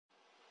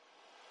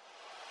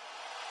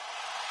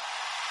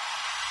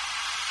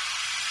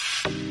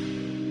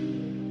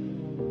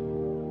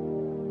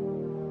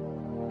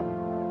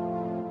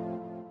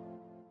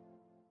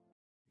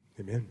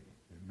Amen.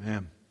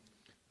 Amen.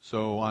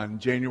 So on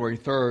January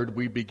 3rd,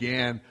 we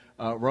began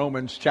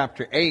Romans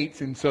chapter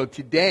 8. And so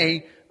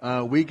today,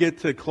 we get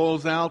to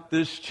close out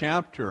this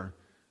chapter.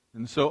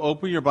 And so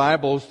open your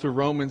Bibles to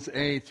Romans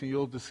 8, and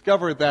you'll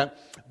discover that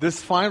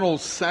this final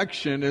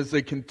section is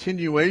a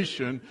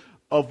continuation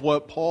of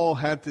what Paul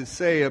had to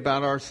say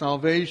about our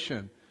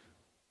salvation.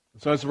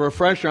 So as a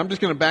refresher, I'm just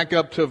going to back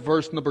up to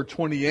verse number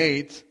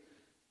 28.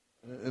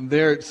 And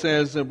there it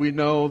says that we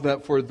know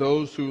that for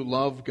those who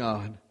love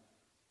God,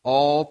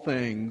 all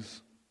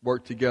things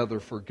work together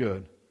for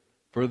good.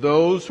 For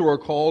those who are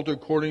called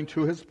according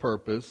to His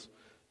purpose,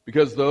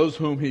 because those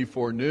whom He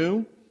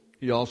foreknew,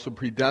 He also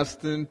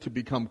predestined to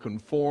become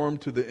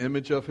conformed to the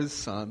image of His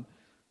Son,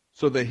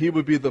 so that He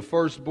would be the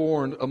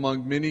firstborn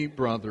among many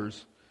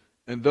brothers.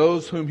 And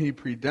those whom He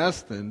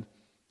predestined,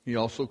 He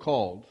also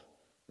called.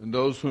 And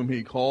those whom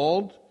He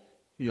called,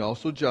 He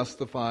also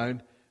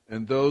justified.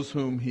 And those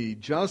whom He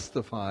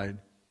justified,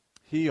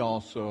 He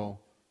also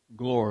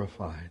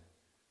glorified.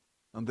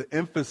 And the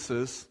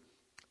emphasis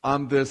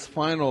on this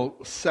final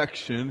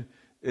section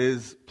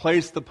is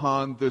placed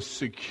upon the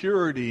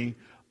security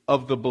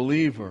of the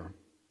believer.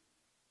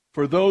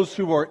 For those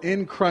who are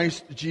in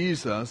Christ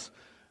Jesus,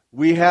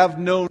 we have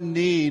no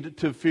need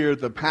to fear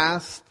the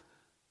past,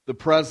 the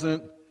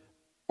present,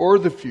 or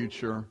the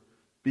future,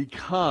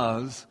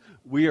 because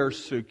we are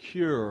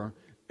secure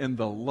in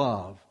the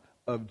love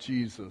of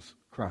Jesus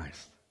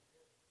Christ.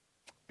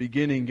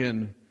 Beginning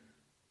in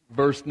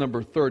verse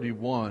number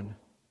 31,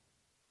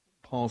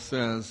 Paul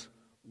says,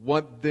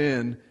 "What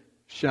then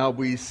shall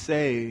we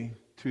say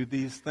to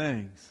these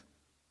things?"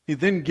 He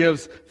then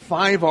gives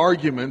 5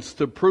 arguments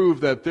to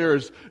prove that there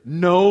is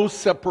no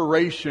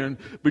separation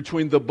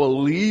between the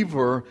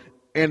believer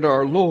and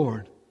our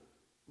Lord.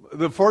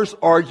 The first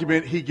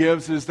argument he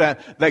gives is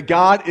that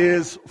God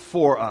is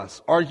for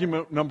us.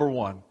 Argument number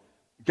 1,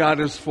 God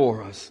is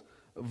for us.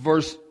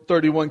 Verse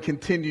 31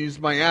 continues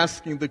by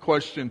asking the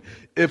question,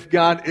 if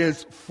God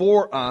is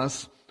for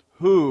us,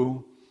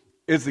 who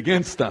is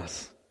against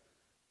us?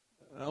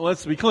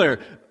 Let's be clear.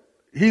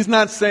 He's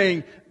not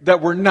saying that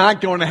we're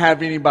not going to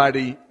have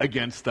anybody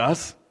against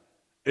us.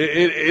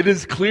 It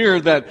is clear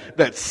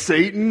that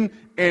Satan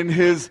and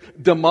his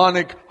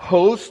demonic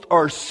host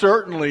are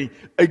certainly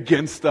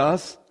against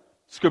us.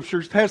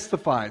 Scripture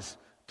testifies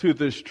to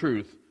this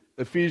truth.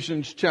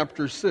 Ephesians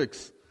chapter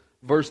 6,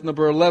 verse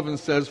number 11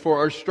 says, "For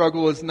our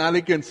struggle is not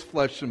against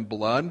flesh and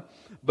blood,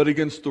 but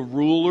against the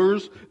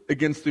rulers,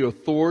 against the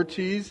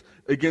authorities,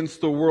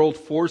 against the world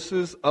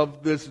forces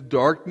of this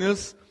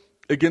darkness,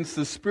 against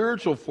the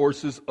spiritual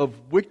forces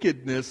of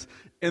wickedness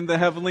in the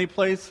heavenly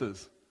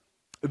places."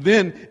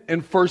 Then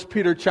in 1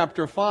 Peter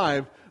chapter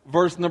 5,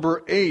 verse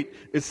number 8,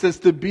 it says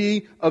to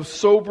be of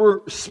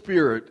sober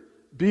spirit,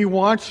 be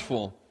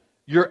watchful.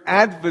 Your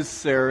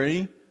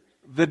adversary,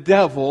 the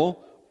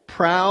devil,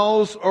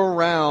 prowls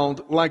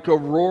around like a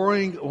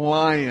roaring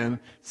lion,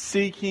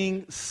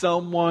 seeking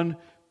someone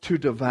to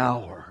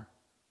devour.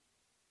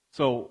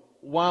 So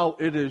while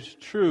it is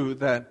true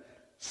that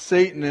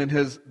Satan and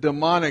his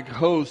demonic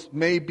host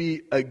may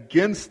be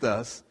against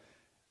us,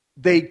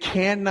 they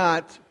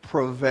cannot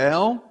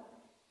prevail,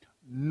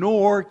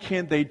 nor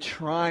can they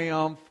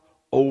triumph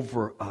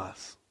over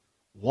us.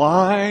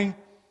 Why?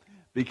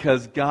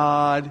 Because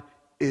God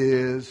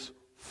is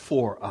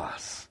for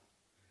us.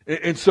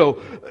 And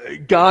so,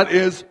 God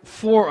is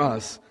for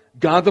us.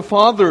 God the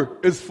Father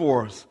is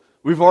for us.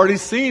 We've already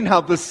seen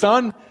how the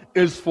Son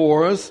is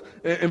for us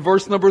in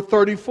verse number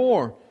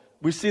 34.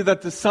 We see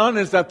that the Son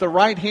is at the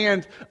right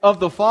hand of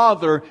the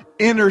Father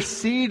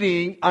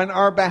interceding on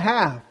our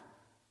behalf.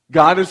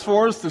 God is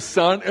for us. The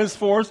Son is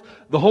for us.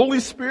 The Holy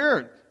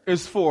Spirit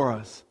is for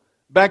us.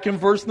 Back in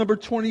verse number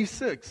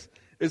 26,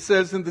 it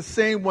says, "In the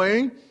same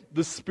way,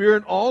 the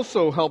Spirit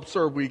also helps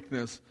our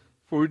weakness.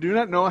 For we do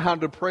not know how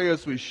to pray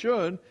as we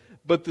should,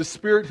 but the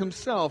Spirit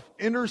Himself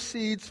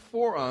intercedes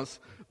for us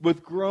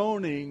with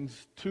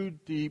groanings too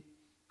deep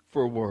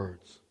for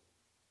words."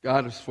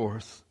 God is for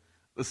us.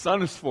 The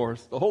Son is for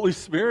us. The Holy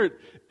Spirit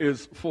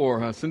is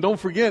for us. And don't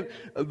forget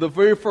the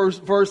very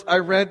first verse I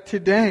read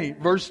today,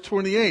 verse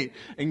 28.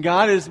 And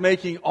God is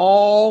making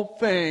all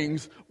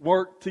things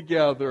work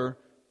together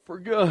for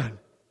good.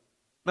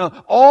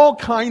 Now, all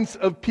kinds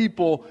of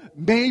people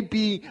may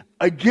be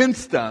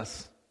against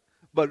us,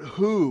 but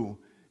who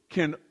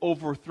can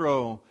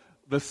overthrow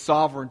the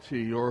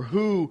sovereignty, or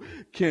who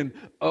can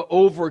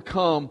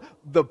overcome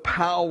the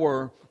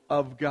power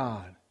of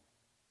God?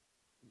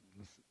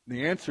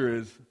 The answer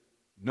is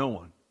no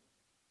one.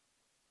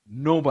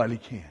 Nobody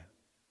can.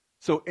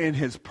 So in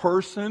His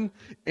person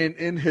and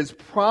in His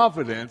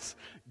providence,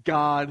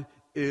 God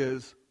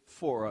is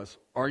for us.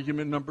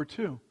 Argument number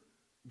 2.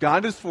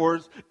 God is for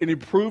us, and He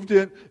proved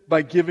it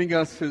by giving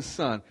us His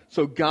Son.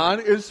 So God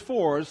is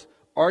for us.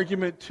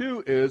 Argument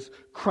 2 is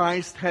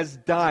Christ has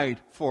died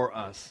for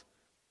us.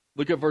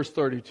 Look at verse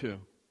 32.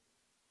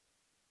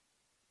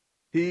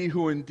 "He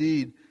who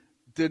indeed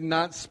did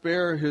not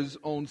spare His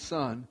own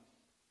Son,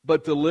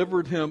 but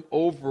delivered Him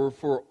over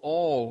for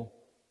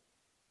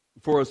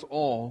us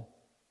all,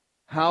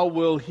 how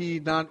will He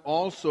not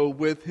also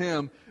with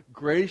Him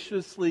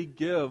graciously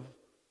give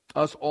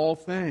us all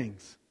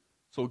things?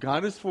 So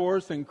God is for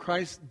us and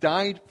Christ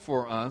died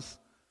for us.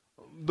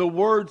 The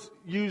words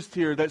used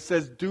here that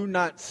says, do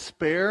not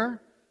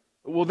spare,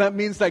 well, that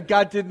means that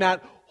God did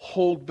not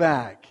hold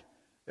back.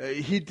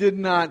 He did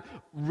not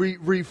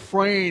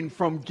refrain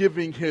from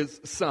giving His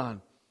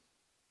Son.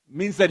 It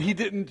means that He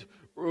didn't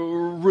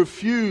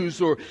refuse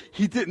or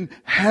He didn't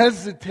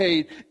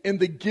hesitate in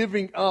the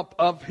giving up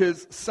of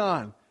His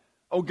Son.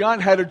 Oh,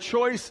 God had a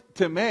choice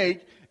to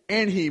make,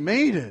 and He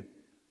made it.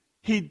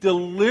 He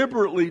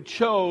deliberately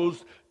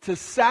chose to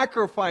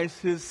sacrifice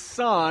His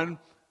Son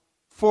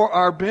for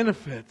our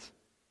benefit.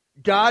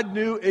 God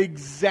knew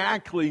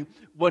exactly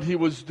what He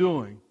was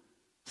doing.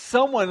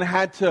 Someone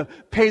had to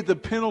pay the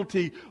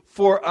penalty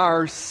for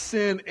our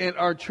sin and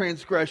our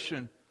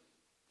transgression.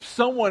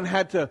 Someone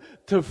had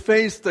to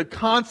face the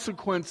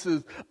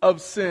consequences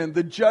of sin,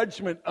 the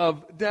judgment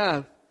of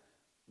death.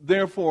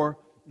 Therefore,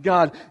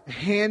 God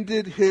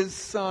handed His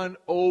Son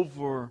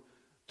over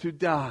to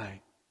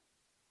die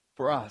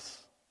for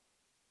us.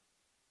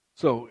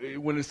 So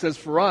when it says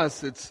for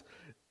us, it's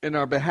in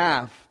our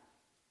behalf,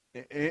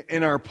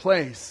 in our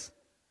place.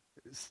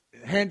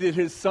 Handed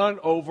His Son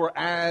over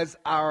as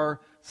our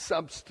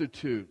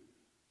substitute.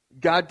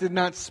 God did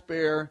not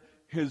spare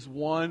His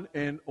one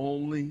and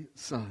only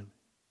Son.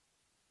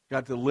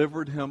 God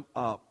delivered Him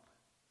up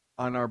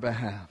on our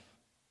behalf.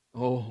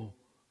 Oh,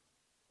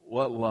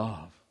 what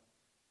love.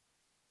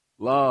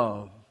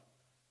 Love.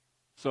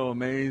 So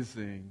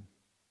amazing.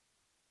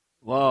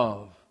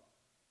 Love.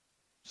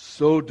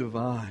 So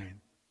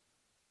divine.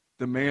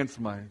 Demands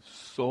my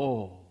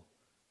soul,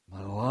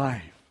 my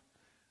life,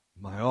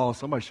 my all.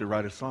 Somebody should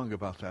write a song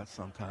about that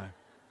sometime.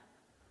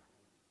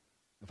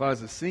 If I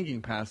was a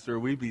singing pastor,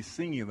 we'd be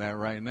singing that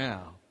right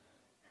now.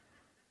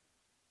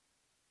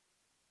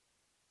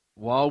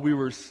 While we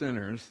were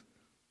sinners,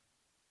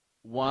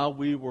 while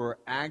we were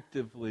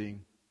actively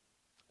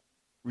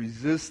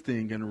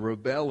resisting and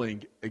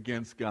rebelling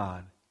against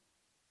God,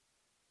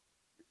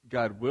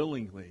 God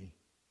willingly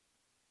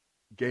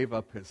gave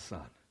up His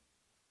Son.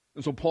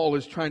 And so Paul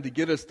is trying to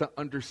get us to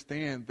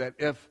understand that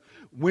if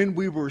when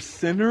we were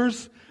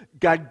sinners,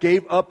 God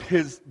gave up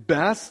His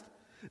best,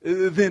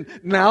 then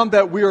now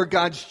that we are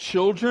God's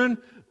children,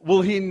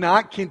 will He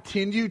not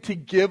continue to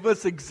give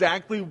us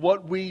exactly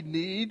what we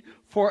need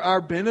for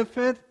our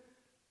benefit?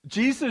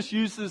 Jesus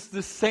uses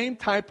the same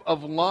type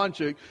of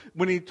logic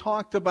when He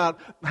talked about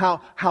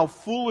how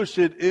foolish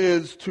it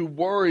is to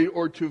worry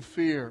or to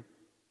fear.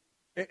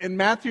 In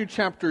Matthew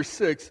chapter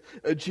 6,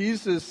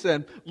 Jesus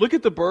said, look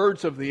at the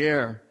birds of the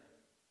air.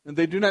 And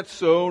they do not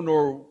sow,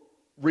 nor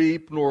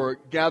reap, nor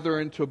gather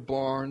into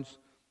barns,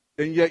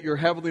 and yet your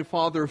heavenly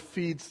Father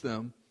feeds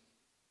them.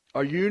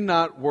 Are you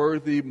not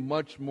worthy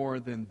much more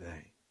than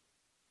they?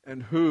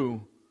 And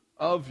who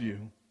of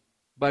you,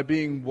 by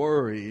being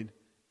worried,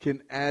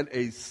 can add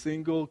a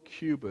single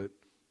cubit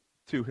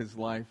to his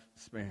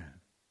lifespan?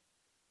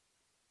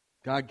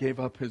 God gave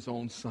up His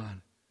own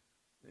Son.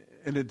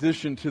 In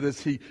addition to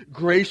this, He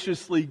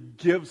graciously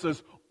gives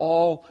us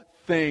all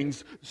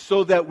things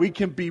so that we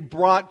can be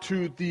brought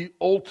to the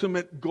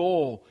ultimate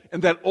goal.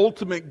 And that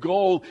ultimate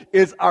goal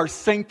is our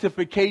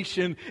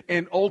sanctification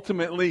and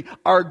ultimately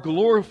our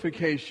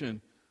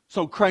glorification.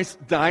 So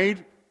Christ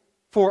died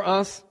for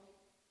us.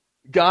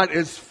 God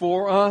is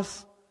for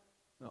us.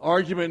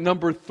 Argument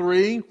number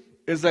 3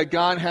 is that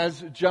God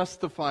has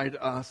justified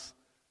us.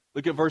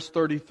 Look at verse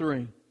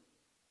 33.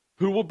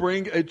 Who will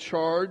bring a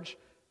charge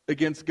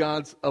against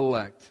God's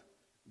elect?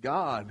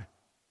 God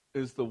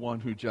is the one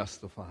who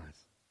justifies.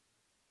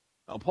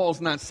 Now,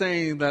 Paul's not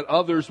saying that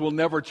others will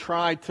never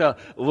try to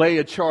lay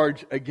a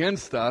charge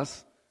against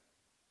us.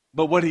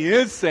 But what he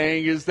is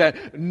saying is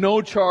that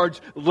no charge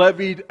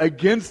levied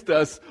against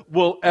us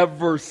will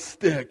ever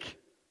stick.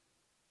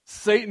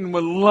 Satan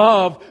would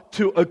love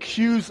to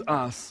accuse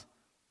us,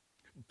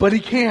 but he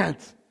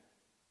can't.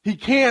 He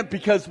can't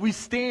because we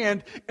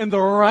stand in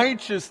the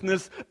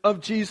righteousness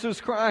of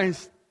Jesus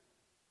Christ.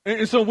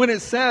 And so when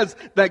it says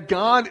that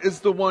God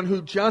is the one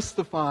who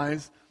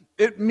justifies,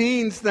 it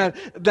means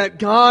that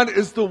God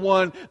is the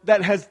one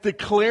that has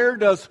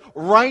declared us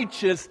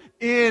righteous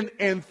in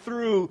and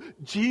through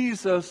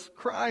Jesus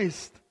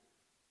Christ.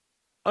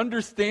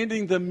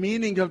 Understanding the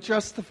meaning of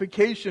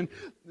justification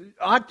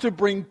ought to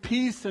bring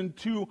peace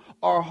into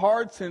our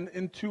hearts and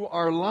into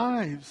our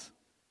lives.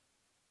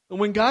 And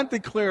when God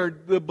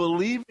declared the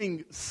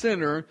believing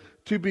sinner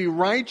to be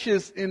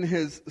righteous in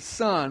His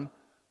Son,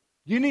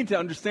 you need to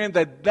understand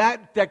that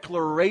that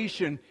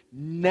declaration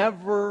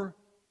never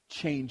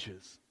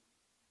changes.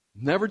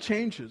 Never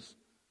changes.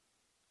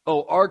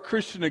 Oh, our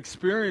Christian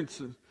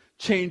experience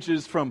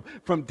changes from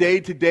day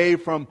to day,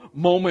 from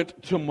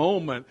moment to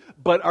moment,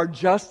 but our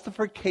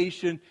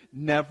justification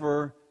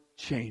never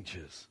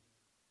changes.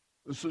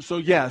 So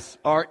yes,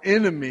 our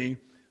enemy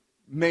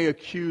may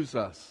accuse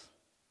us.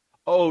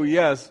 Oh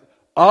yes,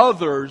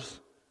 others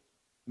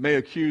may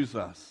accuse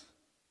us.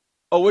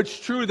 Oh, it's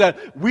true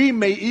that we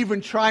may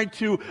even try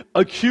to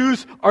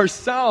accuse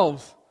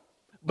ourselves.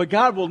 But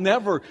God will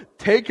never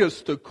take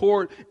us to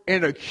court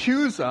and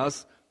accuse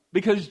us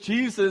because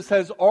Jesus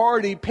has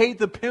already paid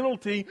the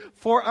penalty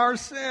for our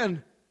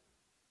sin.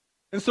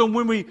 And so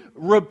when we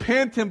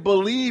repent and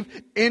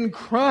believe in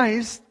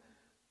Christ,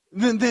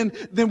 then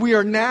we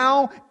are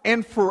now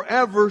and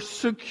forever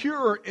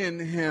secure in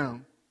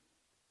Him.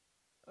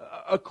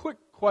 A quick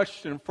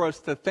question for us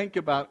to think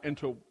about and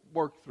to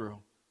work through.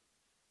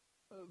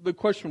 The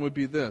question would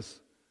be this: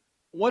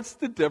 what's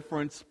the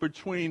difference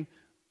between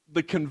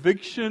the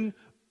conviction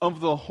of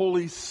the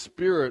Holy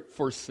Spirit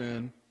for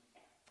sin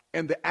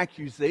and the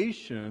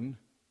accusation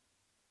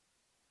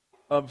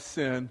of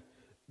sin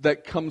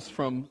that comes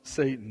from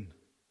Satan?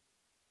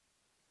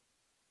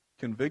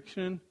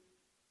 Conviction,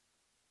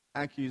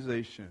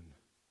 accusation.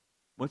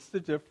 What's the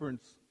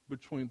difference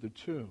between the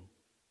two?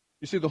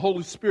 You see, the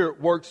Holy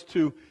Spirit works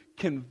to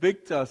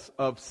convict us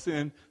of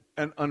sin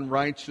and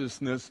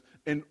unrighteousness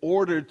in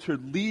order to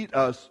lead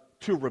us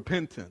to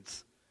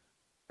repentance.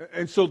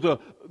 And so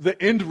the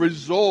end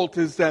result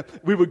is that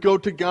we would go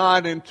to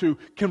God and to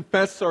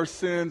confess our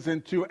sins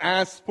and to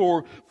ask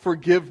for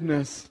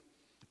forgiveness.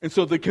 And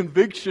so the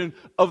conviction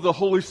of the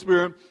Holy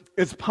Spirit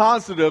is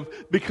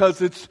positive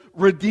because it's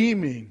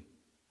redeeming.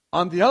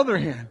 On the other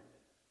hand,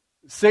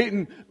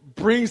 Satan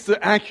brings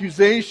the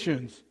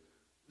accusations.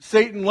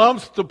 Satan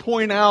loves to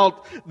point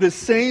out the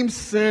same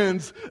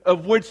sins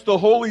of which the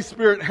Holy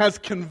Spirit has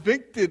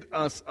convicted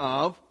us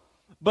of.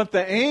 But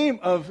the aim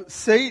of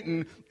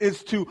Satan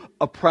is to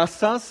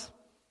oppress us,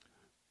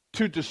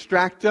 to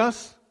distract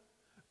us,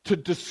 to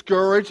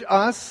discourage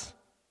us,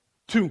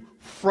 to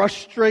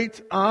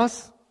frustrate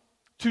us,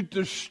 to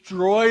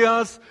destroy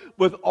us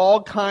with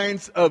all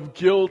kinds of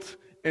guilt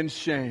and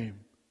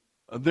shame.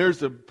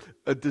 There's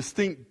a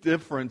distinct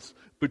difference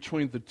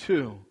between the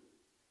two.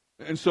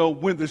 And so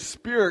when the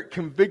Spirit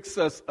convicts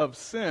us of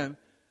sin,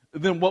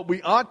 then what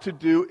we ought to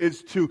do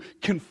is to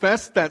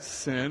confess that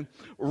sin,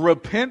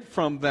 repent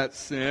from that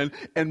sin,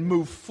 and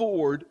move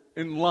forward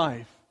in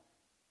life.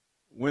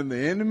 When the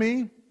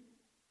enemy,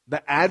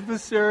 the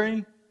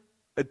adversary,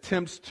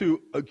 attempts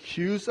to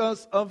accuse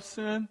us of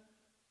sin,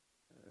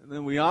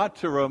 then we ought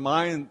to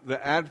remind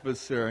the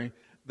adversary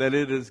that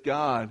it is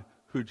God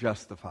who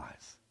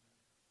justifies.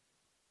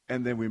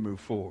 And then we move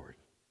forward.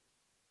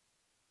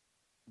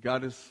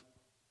 God is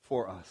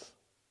for us.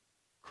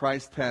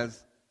 Christ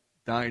has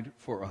died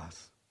for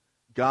us.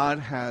 God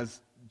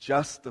has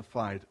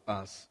justified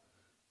us.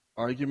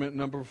 Argument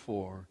number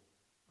 4,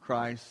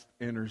 Christ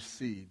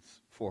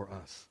intercedes for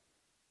us.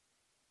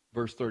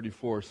 Verse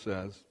 34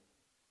 says,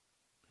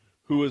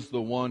 "Who is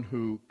the one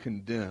who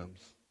condemns?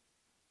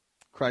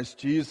 Christ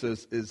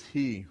Jesus is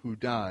he who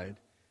died.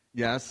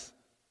 Yes,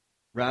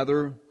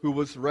 rather, who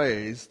was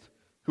raised,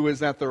 who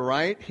is at the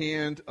right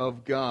hand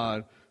of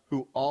God,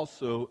 who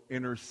also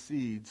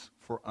intercedes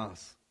for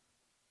us."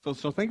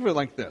 So think of it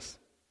like this.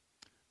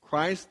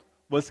 Christ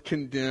was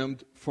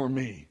condemned for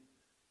me,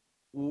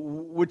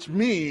 which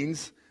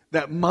means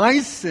that my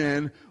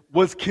sin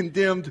was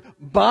condemned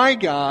by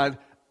God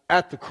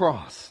at the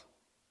cross.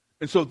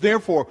 And so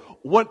therefore,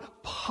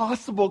 what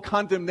possible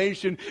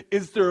condemnation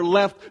is there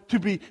left to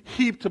be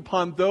heaped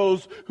upon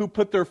those who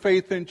put their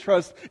faith and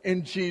trust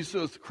in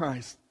Jesus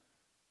Christ?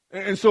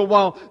 And so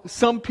while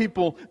some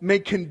people may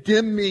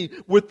condemn me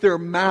with their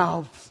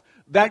mouths,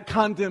 that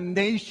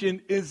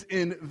condemnation is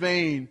in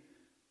vain.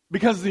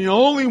 Because the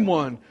only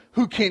one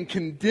who can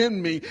condemn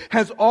me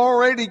has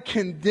already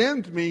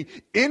condemned me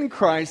in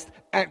Christ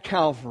at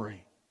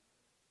Calvary.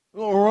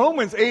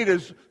 Romans 8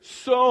 is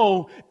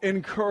so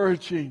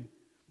encouraging.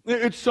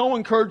 It's so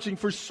encouraging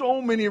for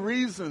so many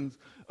reasons.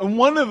 And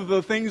one of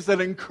the things that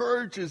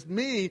encourages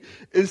me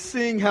is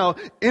seeing how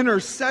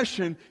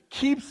intercession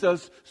keeps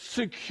us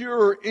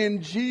secure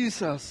in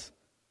Jesus.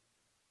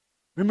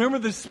 Remember,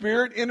 the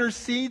Spirit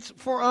intercedes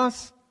for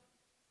us?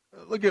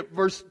 Look at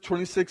verse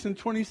 26 and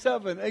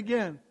 27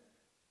 again.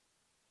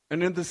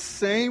 "And in the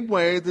same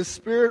way, the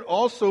Spirit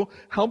also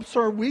helps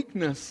our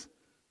weakness.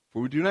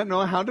 For we do not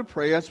know how to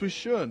pray as we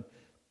should.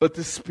 But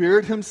the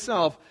Spirit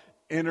Himself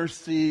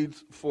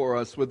intercedes for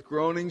us with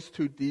groanings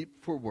too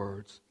deep for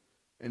words.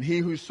 And He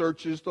who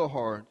searches the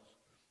hearts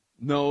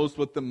knows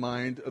what the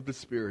mind of the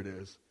Spirit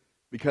is,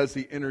 because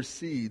He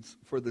intercedes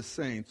for the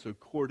saints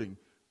according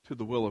to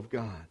the will of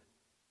God."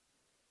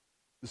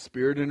 The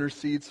Spirit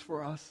intercedes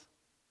for us.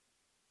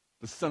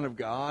 The Son of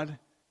God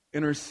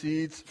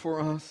intercedes for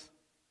us.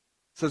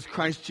 It says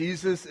Christ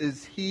Jesus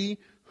is He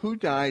who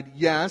died,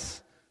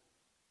 yes,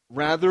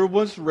 rather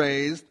was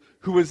raised,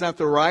 who is at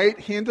the right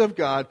hand of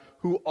God,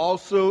 who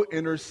also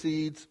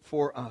intercedes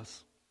for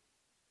us.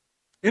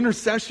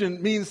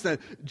 Intercession means that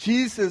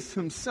Jesus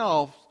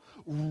Himself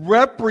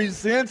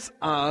represents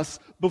us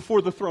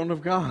before the throne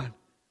of God.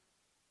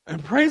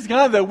 And praise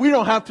God that we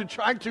don't have to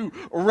try to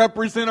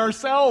represent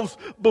ourselves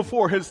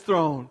before His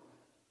throne.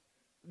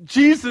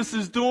 Jesus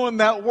is doing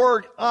that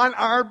work on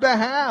our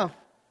behalf.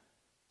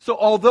 So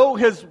although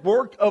His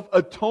work of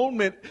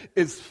atonement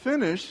is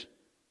finished,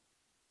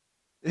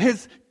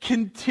 His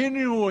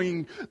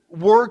continuing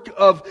work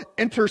of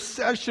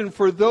intercession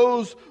for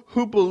those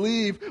who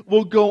believe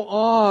will go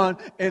on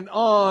and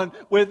on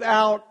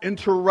without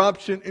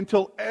interruption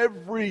until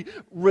every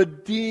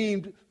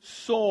redeemed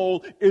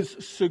soul is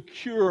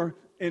secure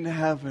in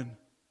heaven.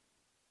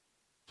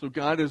 So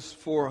God is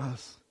for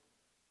us.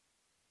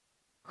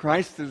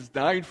 Christ has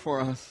died for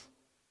us.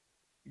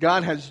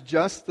 God has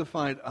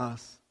justified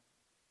us.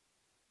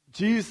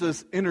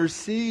 Jesus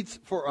intercedes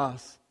for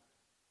us.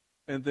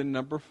 And then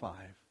number 5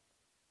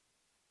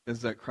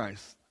 is that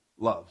Christ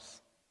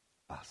loves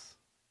us.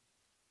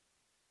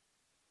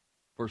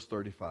 Verse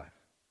 35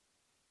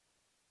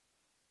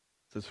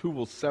 says, who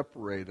will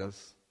separate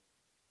us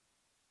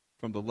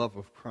from the love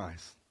of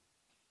Christ?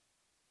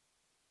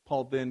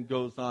 Paul then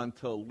goes on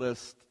to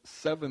list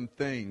 7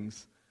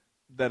 things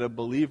that a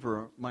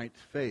believer might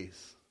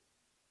face.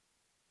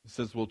 He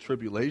says, will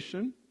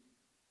tribulation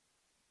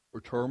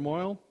or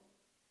turmoil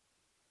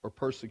or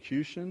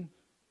persecution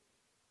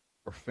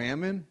or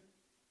famine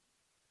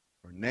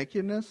or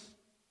nakedness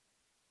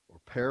or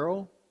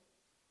peril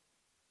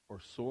or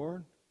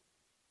sword?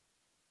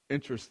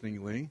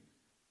 Interestingly,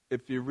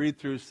 if you read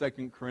through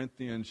 2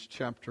 Corinthians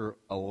chapter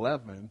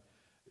 11,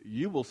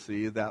 you will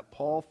see that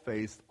Paul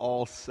faced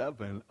all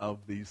 7 of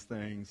these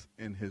things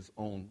in his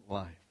own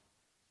life.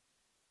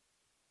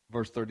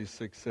 Verse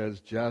 36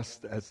 says,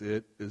 just as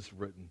it is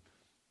written.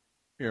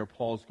 Here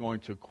Paul's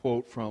going to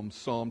quote from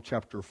Psalm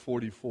chapter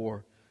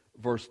 44,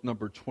 verse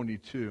number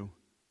 22,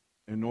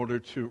 in order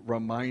to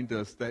remind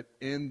us that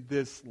in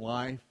this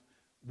life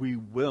we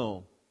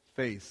will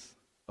face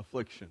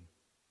affliction.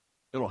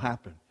 It'll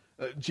happen.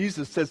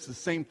 Jesus says the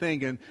same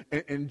thing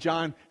in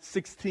John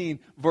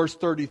 16, verse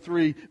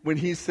 33, when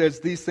he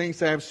says, these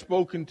things I have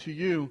spoken to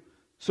you,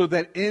 so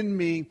that in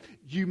me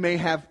you may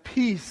have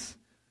peace.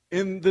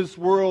 In this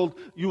world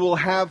you will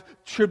have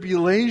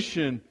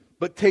tribulation,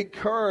 but take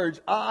courage.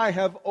 I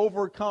have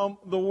overcome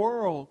the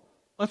world.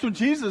 That's what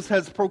Jesus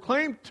has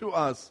proclaimed to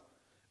us.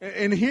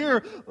 And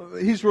here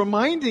he's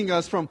reminding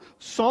us from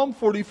Psalm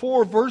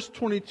 44, verse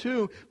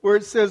 22, where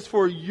it says,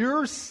 for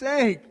your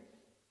sake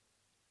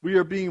we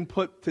are being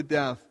put to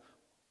death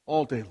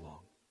all day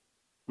long.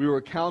 We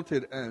were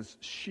counted as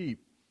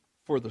sheep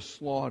for the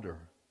slaughter.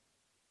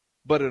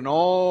 But in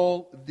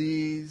all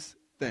these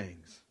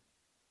things,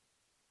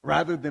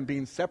 rather than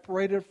being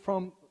separated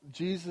from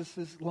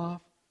Jesus'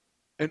 love,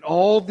 in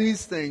all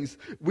these things,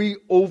 we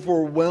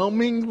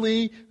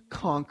overwhelmingly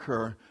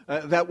conquer.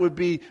 That would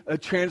be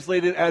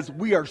translated as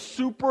we are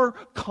super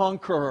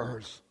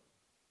conquerors.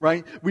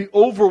 Right? We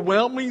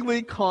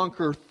overwhelmingly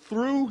conquer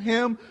through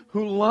Him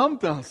who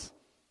loved us.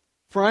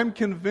 For I'm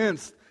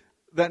convinced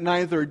that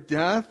neither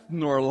death,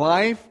 nor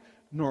life,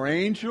 nor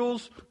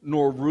angels,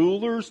 nor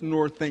rulers,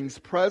 nor things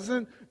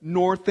present,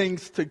 nor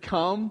things to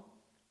come,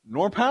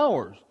 nor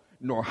powers,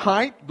 nor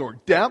height, nor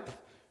depth,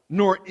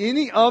 nor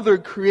any other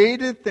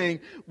created thing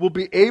will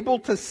be able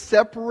to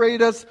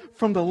separate us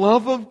from the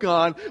love of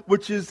God,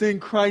 which is in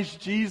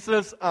Christ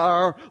Jesus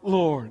our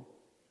Lord.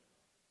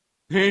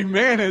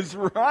 Amen is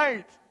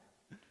right.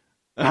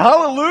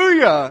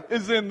 Hallelujah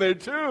is in there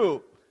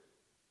too.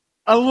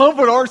 I love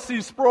what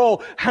R.C.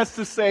 Sproul has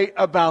to say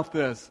about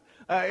this.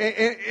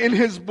 In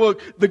his book,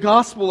 The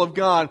Gospel of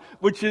God,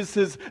 which is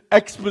his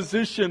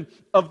exposition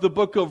of the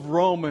book of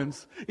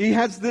Romans, he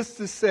has this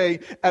to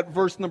say at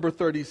verse number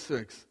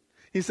 36.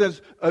 He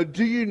says,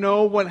 do you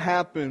know what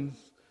happens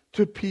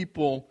to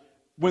people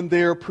when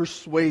they are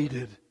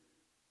persuaded?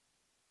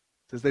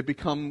 He says they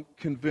become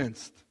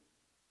convinced.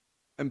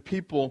 And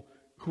people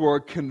who are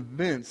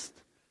convinced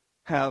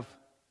have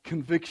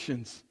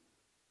convictions.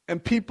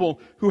 And people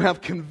who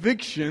have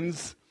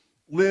convictions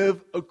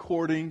live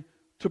according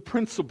to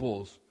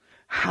principles.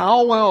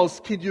 How else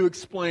can you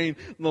explain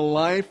the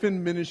life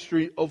and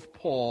ministry of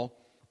Paul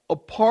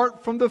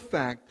apart from the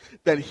fact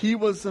that he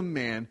was a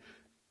man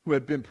who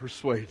had been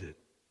persuaded?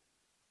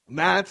 And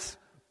that's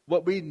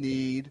what we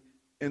need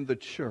in the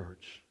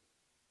church.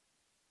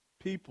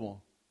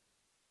 People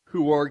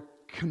who are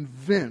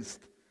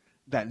convinced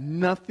that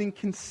nothing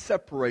can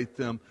separate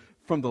them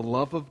from the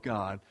love of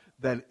God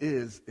that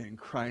is in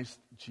Christ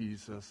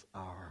Jesus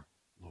our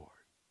Lord.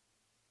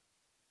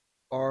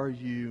 Are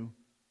you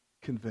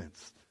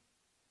convinced?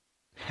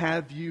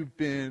 Have you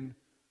been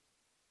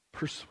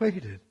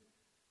persuaded?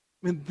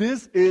 And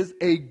this is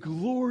a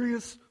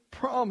glorious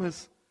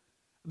promise.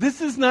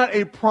 This is not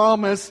a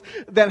promise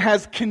that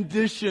has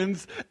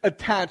conditions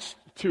attached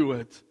to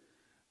it.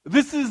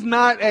 This is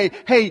not a,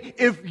 hey,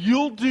 if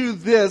you'll do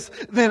this,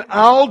 then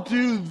I'll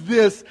do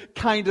this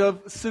kind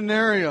of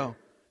scenario.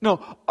 No,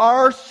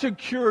 our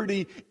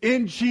security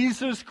in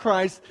Jesus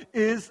Christ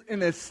is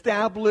an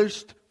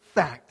established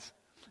fact.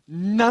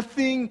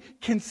 Nothing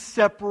can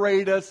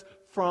separate us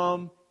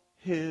from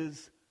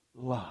His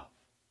love.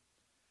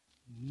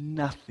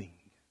 Nothing.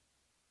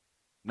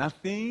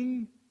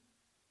 Nothing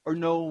or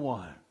no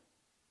one.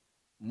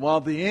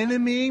 While the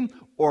enemy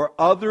or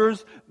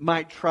others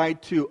might try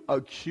to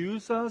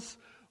accuse us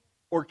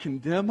or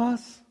condemn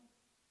us,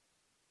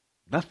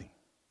 nothing.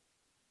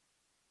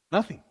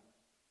 Nothing.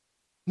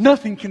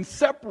 Nothing can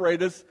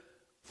separate us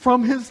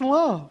from His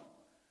love.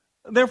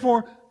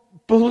 Therefore,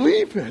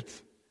 believe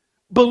it.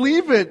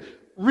 Believe it.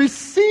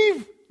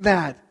 Receive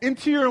that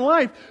into your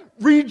life.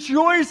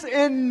 Rejoice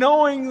in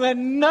knowing that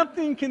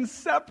nothing can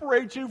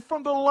separate you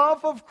from the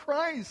love of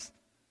Christ.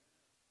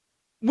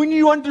 When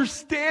you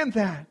understand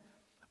that,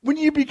 when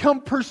you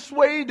become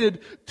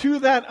persuaded to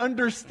that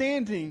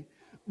understanding,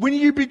 when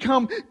you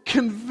become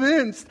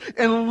convinced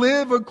and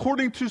live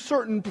according to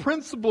certain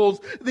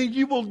principles, then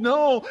you will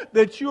know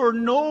that you are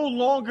no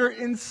longer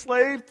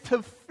enslaved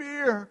to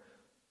fear.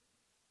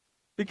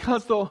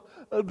 Because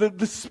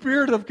the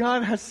Spirit of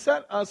God has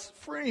set us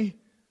free.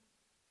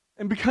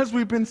 And because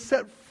we've been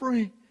set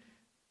free,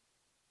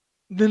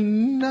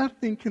 then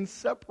nothing can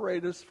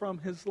separate us from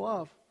His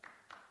love.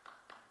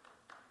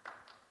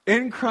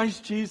 In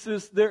Christ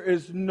Jesus, there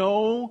is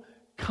no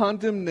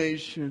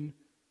condemnation.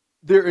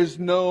 There is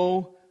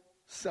no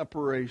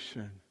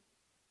separation.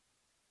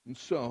 And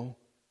so,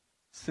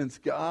 since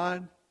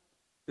God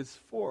is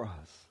for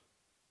us,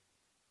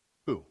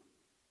 who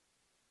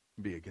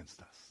can be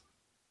against us?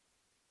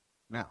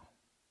 Now,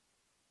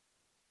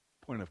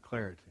 point of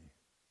clarity.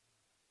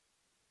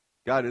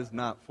 God is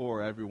not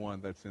for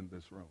everyone that's in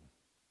this room.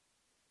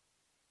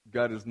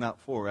 God is not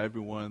for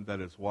everyone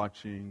that is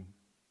watching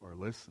or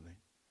listening.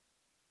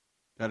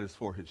 God is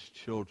for His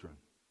children,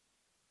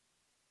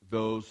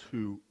 those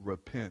who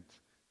repent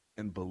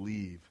and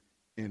believe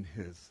in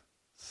His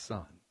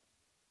Son.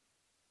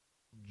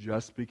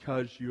 Just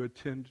because you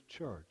attend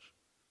church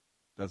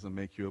doesn't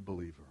make you a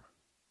believer.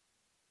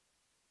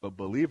 But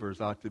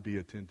believers ought to be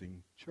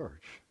attending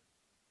church.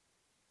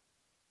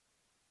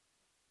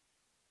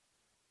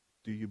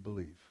 Do you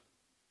believe?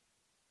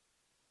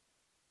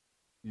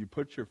 You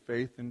put your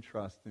faith and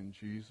trust in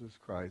Jesus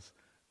Christ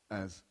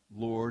as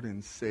Lord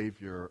and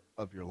Savior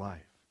of your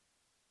life.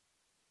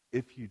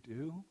 If you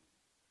do,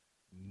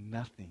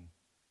 nothing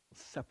will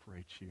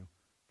separate you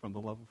from the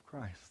love of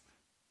Christ.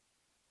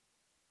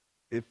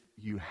 If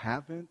you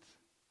haven't,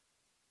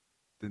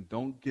 then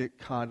don't get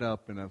caught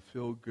up in a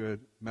feel-good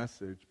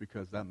message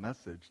because that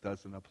message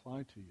doesn't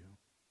apply to you.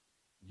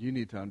 You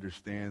need to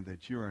understand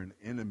that you are an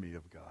enemy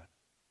of God.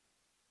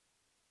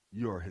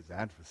 You are His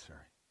adversary.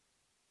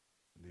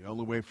 And the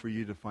only way for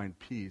you to find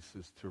peace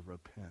is to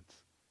repent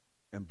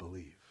and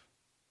believe.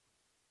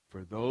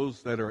 For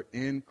those that are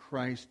in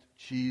Christ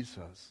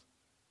Jesus,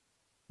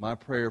 my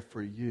prayer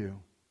for you,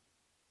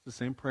 it's the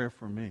same prayer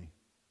for me,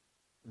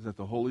 is that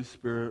the Holy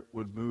Spirit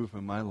would move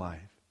in my life,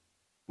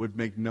 would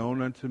make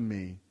known unto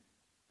me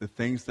the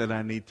things that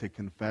I need to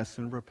confess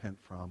and repent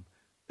from,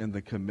 and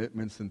the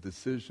commitments and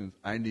decisions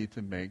I need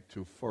to make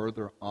to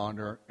further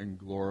honor and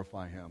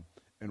glorify Him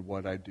in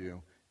what I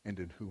do and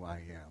in who I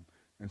am.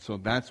 And so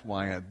that's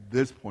why at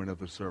this point of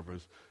the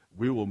service,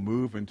 we will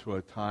move into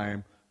a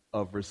time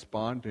of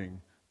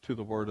responding to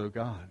the Word of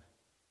God.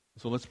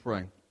 So let's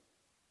pray.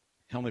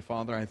 Heavenly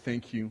Father, I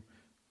thank You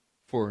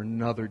for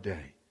another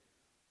day,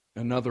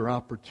 another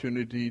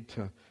opportunity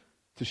to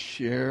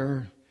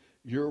share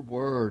Your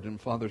Word. And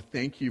Father,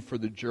 thank You for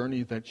the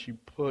journey that You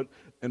put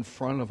in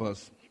front of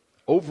us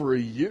over a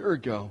year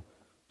ago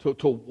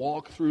to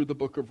walk through the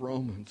book of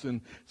Romans.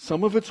 And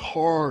some of it's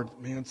hard,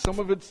 man. Some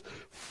of it's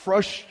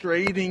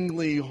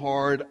frustratingly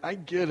hard. I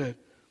get it.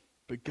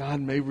 But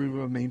God, may we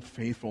remain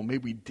faithful. May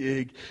we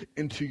dig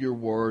into Your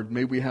Word.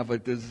 May we have a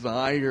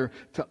desire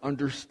to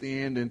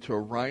understand and to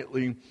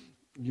rightly,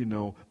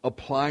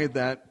 apply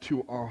that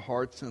to our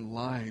hearts and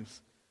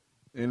lives.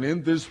 And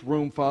in this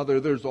room, Father,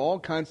 there's all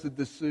kinds of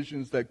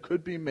decisions that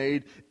could be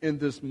made in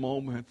this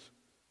moment.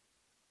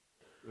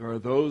 There are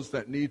those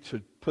that need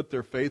to put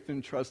their faith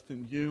and trust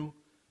in You,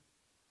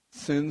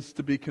 sins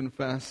to be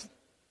confessed,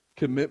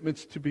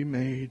 commitments to be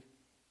made.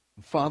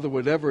 Father,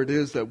 whatever it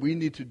is that we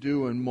need to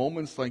do in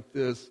moments like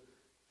this,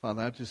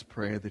 Father, I just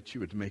pray that You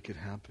would make it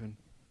happen.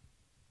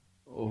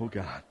 Oh,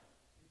 God,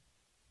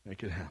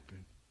 make it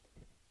happen.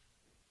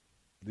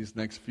 These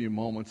next few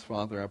moments,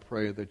 Father, I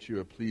pray that You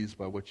are pleased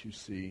by what You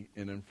see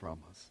in and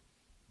from us.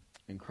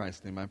 In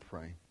Christ's name I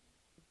pray.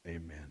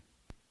 Amen.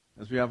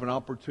 As we have an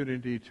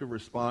opportunity to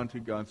respond to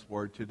God's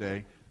Word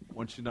today, I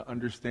want you to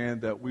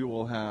understand that we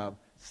will have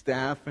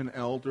staff and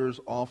elders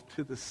off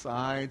to the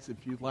sides.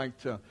 If you'd like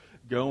to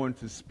go and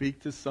to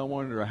speak to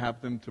someone or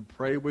have them to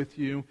pray with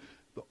you,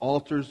 the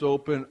altar's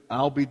open.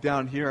 I'll be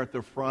down here at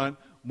the front,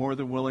 more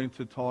than willing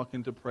to talk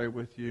and to pray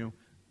with you.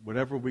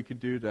 Whatever we can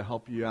do to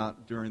help you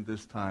out during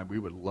this time, we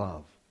would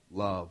love,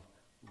 love,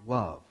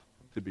 love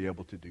to be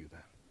able to do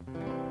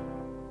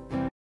that.